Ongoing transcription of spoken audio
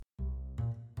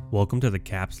Welcome to the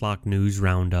Caps Lock News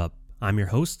Roundup. I'm your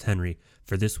host, Henry.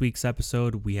 For this week's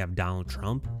episode, we have Donald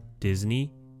Trump, Disney,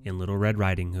 and Little Red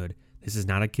Riding Hood. This is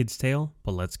not a kid's tale,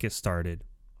 but let's get started.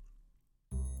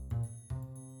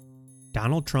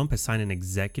 Donald Trump has signed an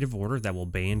executive order that will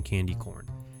ban candy corn.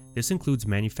 This includes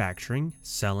manufacturing,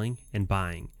 selling, and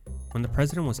buying. When the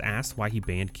president was asked why he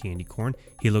banned candy corn,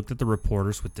 he looked at the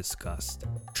reporters with disgust.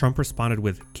 Trump responded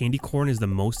with, "Candy corn is the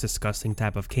most disgusting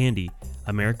type of candy.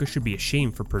 America should be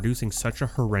ashamed for producing such a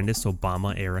horrendous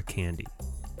Obama-era candy."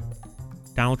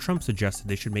 Donald Trump suggested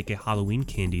they should make a Halloween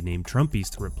candy named Trumpies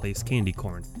to replace candy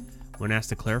corn. When asked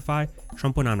to clarify,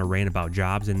 Trump went on a rant about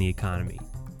jobs and the economy.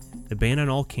 The ban on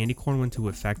all candy corn went into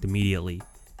effect immediately.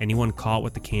 Anyone caught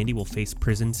with the candy will face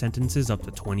prison sentences up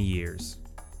to 20 years.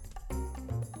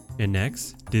 And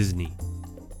next, Disney.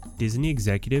 Disney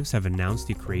executives have announced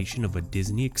the creation of a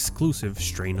Disney-exclusive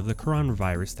strain of the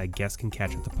coronavirus that guests can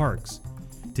catch at the parks.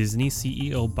 Disney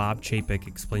CEO Bob Chapek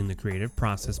explained the creative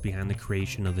process behind the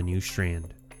creation of the new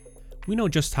strand. "We know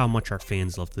just how much our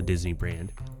fans love the Disney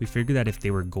brand. We figured that if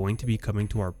they were going to be coming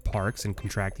to our parks and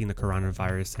contracting the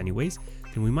coronavirus anyways,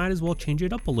 then we might as well change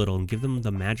it up a little and give them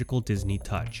the magical Disney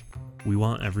touch. We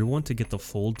want everyone to get the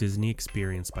full Disney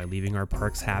experience by leaving our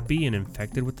parks happy and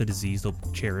infected with the disease they'll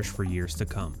cherish for years to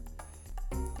come."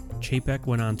 Chapek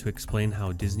went on to explain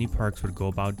how Disney parks would go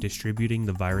about distributing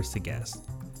the virus to guests.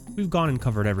 "We've gone and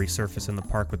covered every surface in the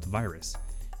park with the virus.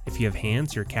 If you have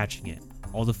hands, you're catching it.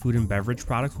 All the food and beverage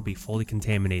products will be fully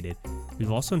contaminated.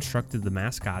 We've also instructed the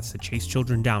mascots to chase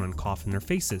children down and cough in their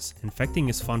faces. Infecting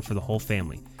is fun for the whole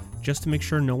family. Just to make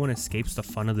sure no one escapes the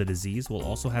fun of the disease, we'll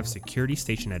also have security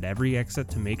stationed at every exit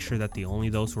to make sure that only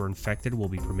those who are infected will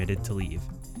be permitted to leave."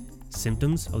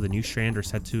 Symptoms of the new strand are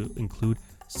said to include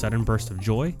sudden bursts of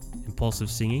joy, impulsive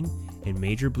singing, and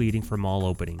major bleeding from all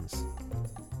openings.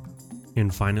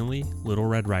 And finally, Little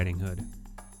Red Riding Hood.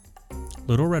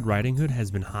 Little Red Riding Hood has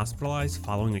been hospitalized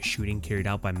following a shooting carried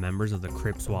out by members of the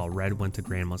Crips while Red went to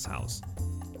Grandma's house.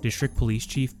 District Police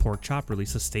Chief Porkchop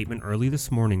released a statement early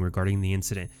this morning regarding the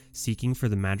incident, seeking for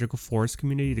the Magical Forest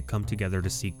community to come together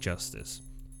to seek justice.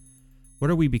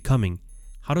 "What are we becoming?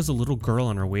 How does a little girl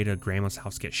on her way to Grandma's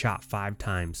house get shot 5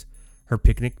 times? Her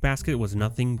picnic basket was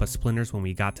nothing but splinters when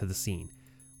we got to the scene.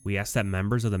 We ask that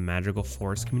members of the Magical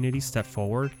Forest community step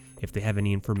forward if they have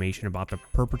any information about the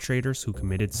perpetrators who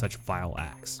committed such vile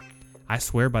acts. I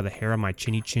swear by the hair on my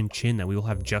chinny chin chin that we will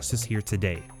have justice here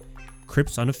today."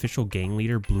 Crips unofficial gang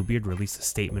leader Bluebeard released a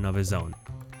statement of his own.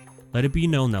 "Let it be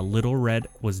known that Little Red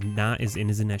was not as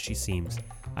innocent as she seems.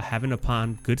 I haven't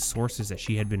upon good sources that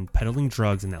she had been peddling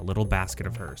drugs in that little basket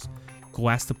of hers. Go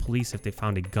ask the police if they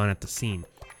found a gun at the scene.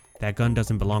 That gun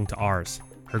doesn't belong to ours.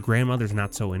 Her grandmother's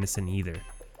not so innocent either.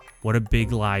 What a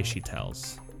big lie she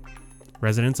tells."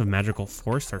 Residents of Magical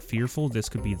Forest are fearful this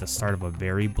could be the start of a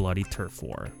very bloody turf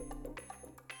war.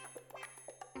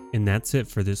 And that's it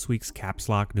for this week's Caps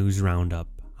Lock News Roundup.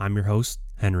 I'm your host,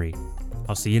 Henry.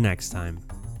 I'll see you next time.